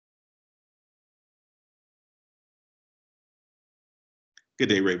Good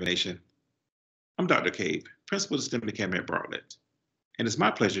day, Raven Nation. I'm Dr. Cabe, Principal of STEM Academy at Bartlett, and it's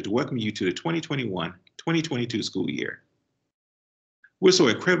my pleasure to welcome you to the 2021-2022 school year. We're so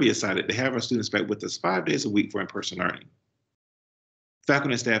incredibly excited to have our students back with us 5 days a week for in-person learning.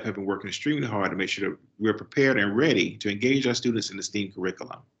 Faculty and staff have been working extremely hard to make sure that we're prepared and ready to engage our students in the STEAM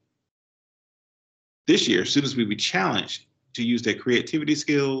curriculum. This year, students will be challenged to use their creativity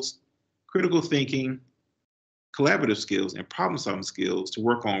skills, critical thinking, collaborative skills, and problem-solving skills to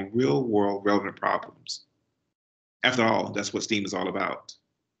work on real-world relevant problems. After all, that's what STEAM is all about.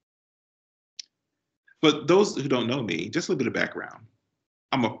 For those who don't know me, just a little bit of background.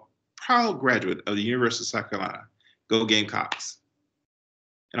 I'm a proud graduate of the University of South Carolina, go Gamecocks.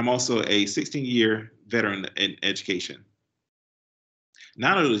 And I'm also a 16-year veteran in education.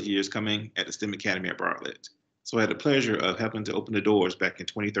 9 of those years coming at the STEM Academy at Bartlett. So I had the pleasure of helping to open the doors back in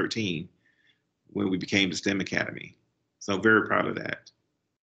 2013 when we became the STEM Academy. So I'm very proud of that.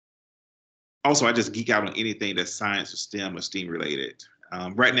 Also, I just geek out on anything that's science or STEM or STEAM related.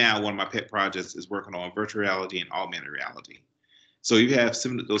 Right now, one of my pet projects is working on virtual reality and augmented reality. So if you have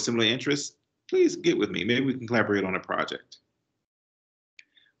those similar interests, please get with me. Maybe we can collaborate on a project.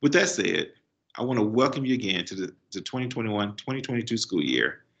 With that said, I want to welcome you again to the 2021-2022 school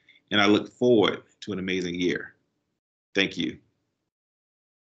year, and I look forward to an amazing year. Thank you.